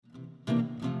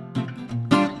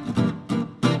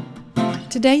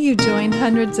Today you join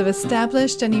hundreds of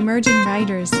established and emerging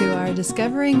writers who are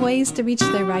discovering ways to reach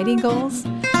their writing goals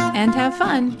and have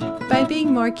fun by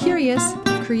being more curious,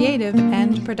 creative,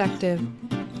 and productive.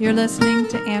 You're listening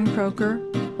to Ann Croker,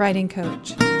 Writing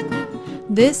Coach.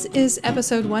 This is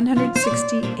episode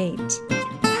 168,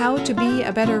 How to Be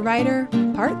a Better Writer,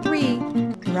 Part 3,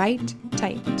 Write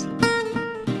Tight.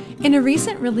 In a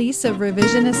recent release of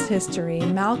Revisionist History,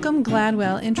 Malcolm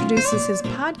Gladwell introduces his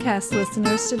podcast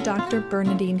listeners to Dr.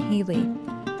 Bernadine Healy.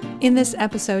 In this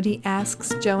episode, he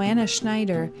asks Johanna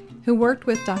Schneider, who worked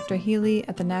with Dr. Healy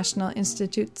at the National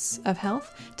Institutes of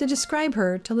Health, to describe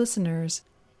her to listeners.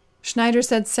 Schneider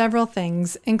said several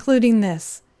things, including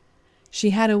this. She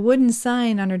had a wooden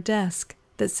sign on her desk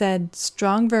that said,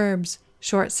 "Strong verbs,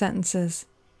 short sentences,"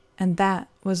 and that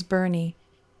was Bernie.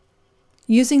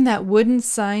 Using that wooden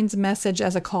sign's message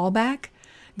as a callback,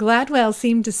 Gladwell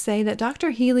seemed to say that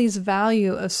Dr. Healy's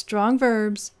value of strong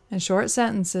verbs and short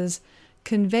sentences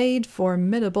conveyed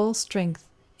formidable strength,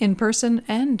 in person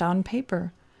and on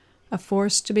paper. A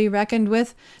force to be reckoned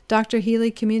with, Dr.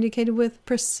 Healy communicated with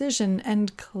precision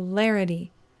and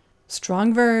clarity.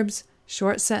 Strong verbs,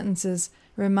 short sentences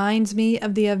reminds me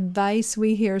of the advice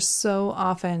we hear so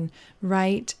often,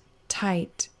 write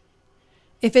tight.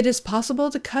 If it is possible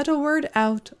to cut a word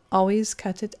out, always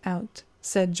cut it out,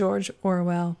 said George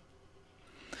Orwell.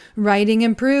 Writing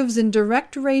improves in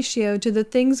direct ratio to the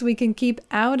things we can keep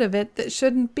out of it that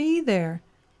shouldn't be there.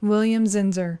 William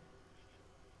Zinsser.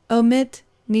 Omit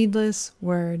needless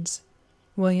words.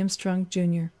 William Strunk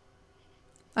Jr.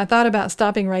 I thought about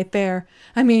stopping right there.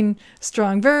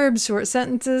 Strong verbs, short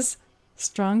sentences.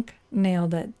 Strunk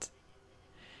nailed it.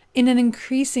 In an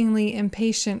increasingly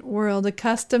impatient world,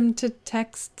 accustomed to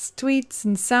texts, tweets,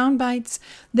 and sound bites,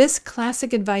 this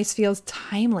classic advice feels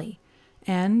timely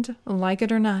and, like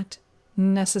it or not,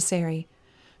 necessary.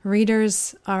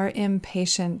 Readers are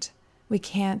impatient. We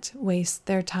can't waste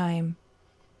their time.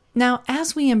 Now,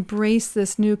 as we embrace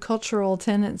this new cultural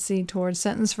tendency towards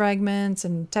sentence fragments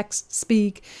and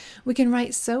text-speak, we can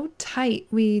write so tight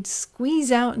we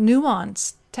squeeze out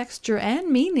nuance, texture, and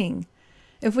meaning.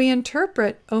 If we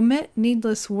interpret omit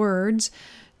needless words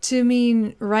to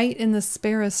mean write in the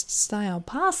sparest style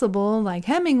possible, like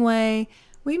Hemingway,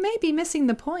 we may be missing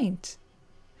the point.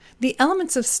 The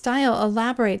Elements of Style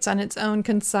elaborates on its own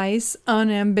concise,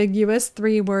 unambiguous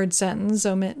three-word sentence,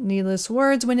 omit needless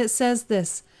words, when it says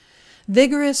this: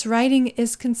 vigorous writing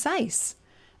is concise.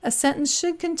 A sentence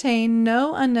should contain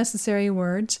no unnecessary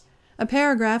words, a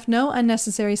paragraph no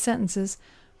unnecessary sentences,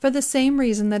 for the same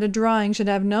reason that a drawing should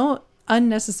have no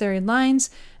unnecessary lines,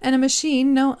 and a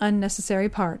machine no unnecessary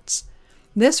parts.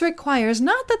 This requires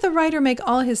not that the writer make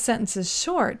all his sentences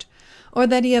short, or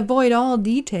that he avoid all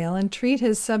detail and treat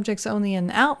his subjects only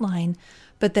in outline,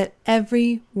 but that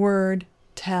every word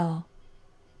tell.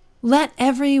 Let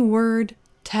every word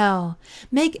tell.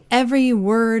 Make every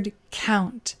word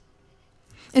count.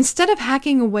 Instead of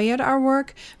hacking away at our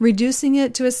work, reducing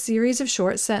it to a series of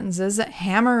short sentences that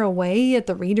hammer away at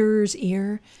the reader's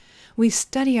ear, we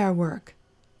study our work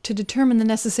to determine the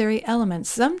necessary elements.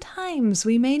 Sometimes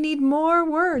we may need more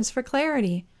words for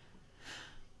clarity.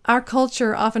 Our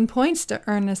culture often points to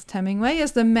Ernest Hemingway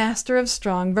as the master of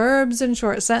strong verbs and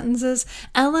short sentences,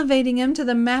 elevating him to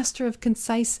the master of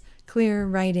concise, clear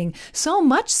writing. So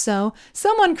much so,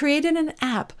 someone created an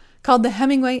app called the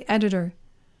Hemingway Editor.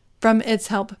 From its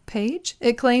help page,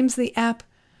 it claims the app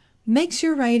makes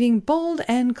your writing bold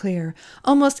and clear.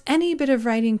 Almost any bit of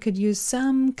writing could use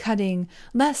some cutting.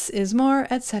 Less is more,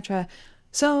 etc.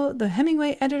 So the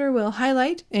Hemingway Editor will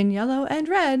highlight in yellow and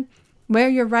red where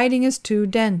your writing is too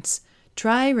dense.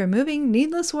 Try removing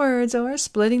needless words or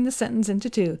splitting the sentence into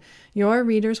two. Your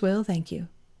readers will thank you.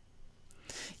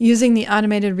 Using the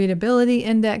Automated Readability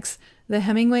Index, the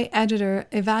Hemingway Editor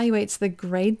evaluates the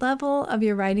grade level of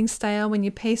your writing style when you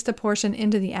paste a portion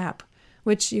into the app,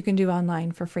 which you can do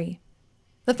online for free.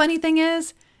 The funny thing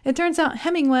is, it turns out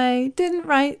Hemingway didn't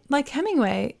write like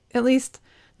Hemingway, at least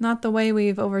not the way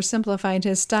we've oversimplified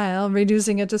his style,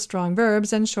 reducing it to strong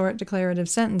verbs and short declarative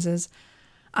sentences.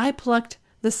 I plucked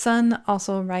 "The sun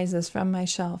also rises" from my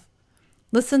shelf.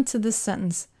 Listen to this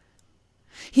sentence.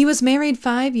 He was married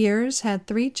 5 years, had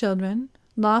 3 children,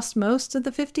 lost most of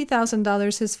the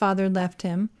 $50,000 his father left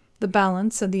him, the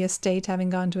balance of the estate having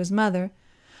gone to his mother,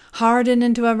 hardened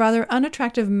into a rather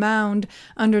unattractive mound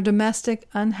under domestic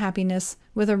unhappiness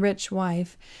with a rich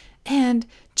wife, and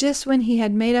just when he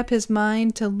had made up his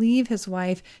mind to leave his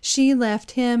wife, she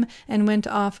left him and went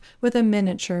off with a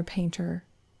miniature painter.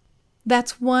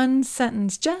 That's one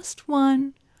sentence, just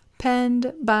one,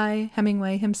 penned by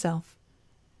Hemingway himself.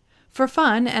 For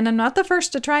fun, and I'm not the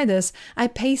first to try this, I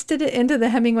pasted it into the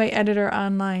Hemingway Editor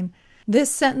online. This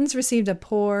sentence received a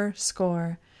poor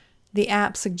score. The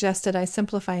app suggested I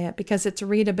simplify it because its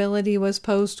readability was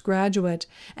postgraduate,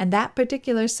 and that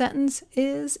particular sentence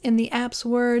is, in the app's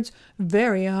words,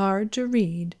 very hard to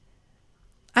read.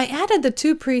 I added the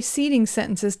 2 preceding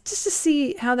sentences just to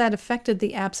see how that affected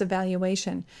the app's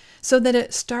evaluation, so that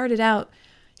it started out,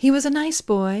 "He was a nice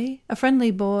boy, a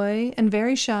friendly boy, and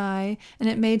very shy, and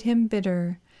it made him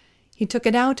bitter. He took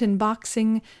it out in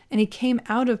boxing, and he came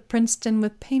out of Princeton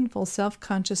with painful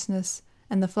self-consciousness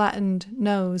and the flattened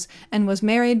nose, and was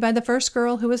married by the first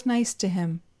girl who was nice to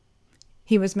him.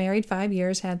 He was married 5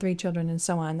 years, had 3 children, and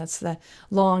so on." That's the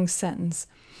long sentence.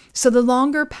 So the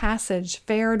longer passage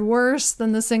fared worse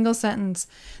than the single sentence.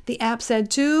 The app said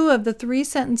 2 of the 3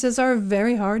 sentences are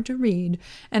very hard to read,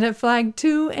 and it flagged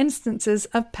 2 instances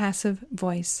of passive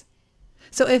voice.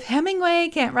 So if Hemingway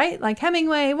can't write like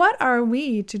Hemingway, what are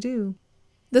we to do?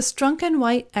 The Strunk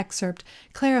Jr excerpt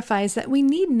clarifies that we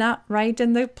need not write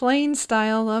in the plain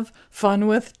style of Fun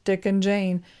with Dick and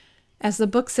Jane. As the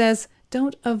book says,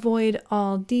 don't avoid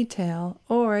all detail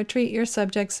or treat your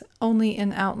subjects only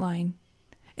in outline.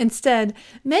 Instead,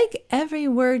 make every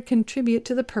word contribute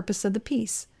to the purpose of the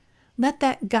piece. Let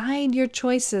that guide your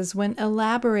choices when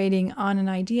elaborating on an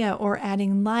idea or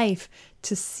adding life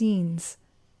to scenes.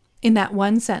 In that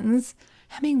one sentence,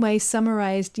 Hemingway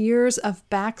summarized years of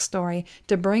backstory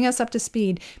to bring us up to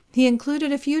speed. He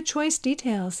included a few choice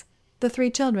details: the 3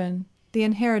 children, the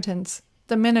inheritance,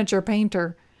 the miniature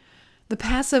painter. The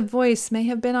passive voice may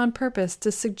have been on purpose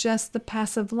to suggest the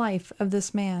passive life of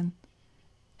this man.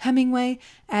 Hemingway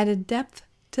added depth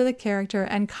to the character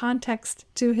and context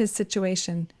to his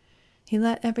situation. He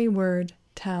let every word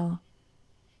tell.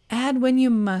 Add when you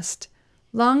must.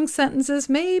 Long sentences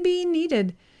may be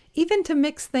needed, even to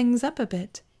mix things up a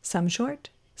bit, some short,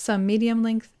 some medium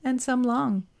length, and some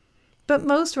long. But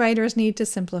most writers need to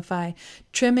simplify,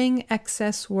 trimming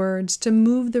excess words to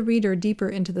move the reader deeper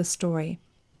into the story.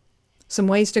 Some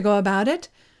ways to go about it?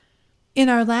 In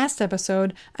our last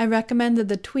episode, I recommended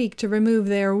the tweak to remove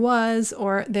there was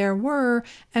or there were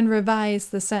and revise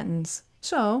the sentence.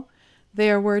 So,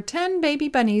 there were 10 baby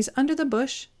bunnies under the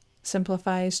bush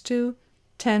simplifies to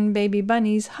 10 baby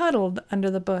bunnies huddled under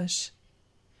the bush.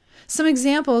 Some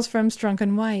examples from Strunk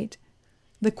Jr.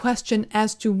 The question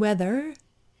as to whether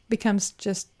becomes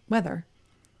just whether.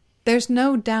 There's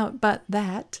no doubt but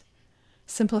that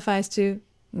simplifies to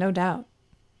no doubt.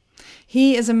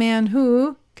 He is a man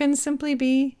who can simply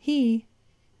be he.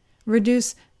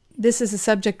 Reduce this is a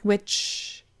subject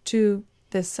which to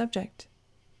this subject.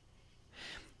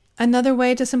 Another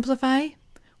way to simplify?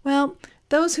 Well,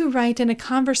 those who write in a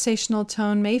conversational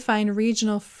tone may find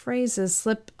regional phrases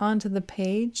slip onto the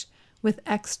page with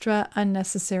extra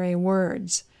unnecessary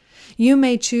words. You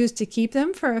may choose to keep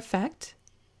them for effect.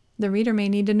 The reader may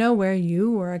need to know where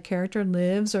you or a character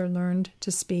lives or learned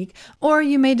to speak, or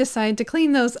you may decide to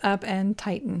clean those up and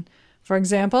tighten. For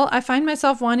example, I find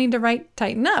myself wanting to write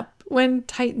tighten up when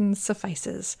tighten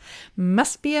suffices.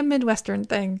 Must be a Midwestern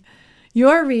thing.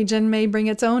 Your region may bring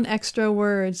its own extra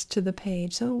words to the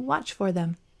page, so watch for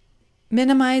them.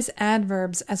 Minimize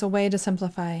adverbs as a way to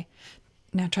simplify.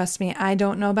 Now, trust me, I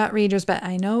don't know about readers, but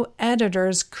I know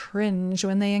editors cringe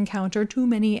when they encounter too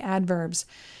many adverbs.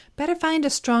 Better find a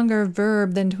stronger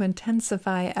verb than to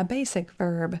intensify a basic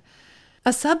verb.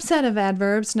 A subset of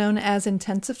adverbs known as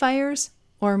intensifiers,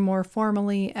 or more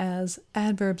formally as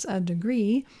adverbs of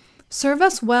degree, serve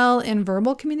us well in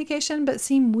verbal communication but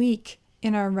seem weak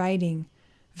in our writing.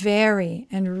 Very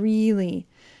and really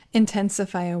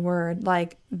intensify a word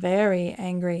like very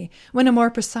angry, when a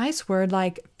more precise word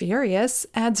like furious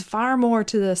adds far more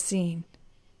to the scene.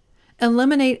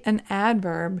 Eliminate an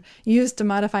adverb used to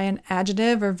modify an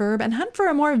adjective or verb and hunt for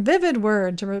a more vivid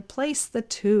word to replace the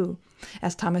two.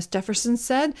 As Thomas Jefferson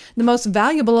said, the most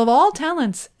valuable of all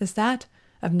talents is that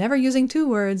of never using 2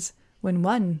 words when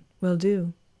one will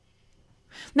do.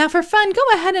 Now for fun, go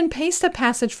ahead and paste a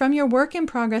passage from your work in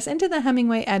progress into the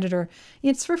Hemingway Editor.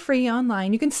 It's for free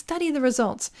online. You can study the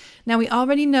results. Now we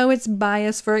already know its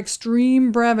bias for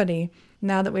extreme brevity,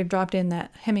 now that we've dropped in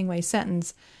that Hemingway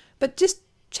sentence. But just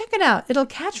check it out. It'll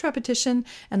catch repetition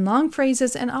and long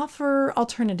phrases and offer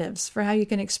alternatives for how you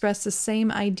can express the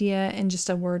same idea in just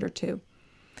a word or 2.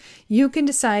 You can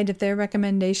decide if their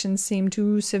recommendations seem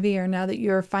too severe now that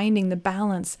you're finding the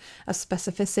balance of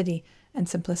specificity and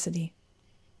simplicity.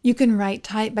 You can write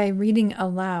tight by reading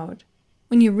aloud.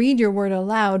 When you read your word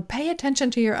aloud, pay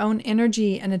attention to your own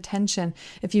energy and attention.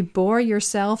 If you bore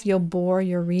yourself, you'll bore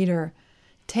your reader.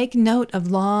 Take note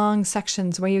of long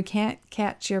sections where you can't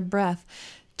catch your breath.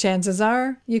 Chances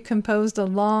are you composed a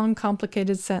long,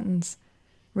 complicated sentence.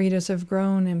 Readers have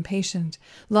grown impatient.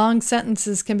 Long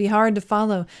sentences can be hard to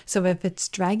follow, so if it's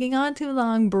dragging on too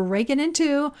long, break it in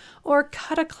two or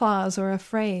cut a clause or a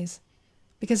phrase.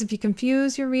 Because if you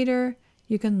confuse your reader,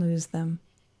 you can lose them.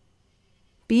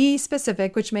 Be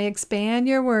specific, which may expand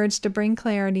your words to bring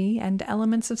clarity and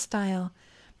elements of style,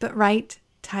 but write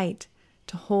tight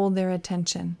to hold their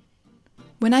attention.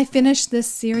 When I finish this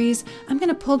series, I'm going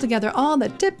to pull together all the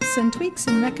tips and tweaks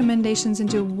and recommendations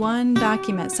into one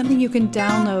document, something you can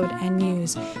download and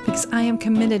use, because I am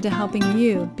committed to helping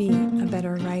you be a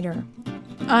better writer.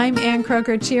 I'm Ann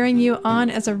Croker, cheering you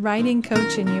on as a writing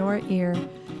coach in your ear.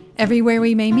 Everywhere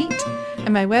we may meet,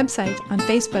 at my website, on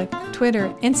Facebook, Twitter,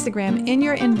 Instagram, in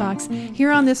your inbox,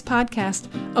 here on this podcast,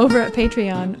 over at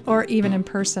Patreon, or even in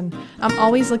person. I'm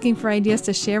always looking for ideas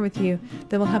to share with you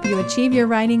that will help you achieve your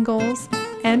writing goals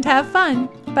and have fun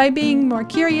by being more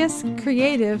curious,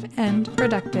 creative, and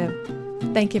productive.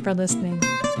 Thank you for listening.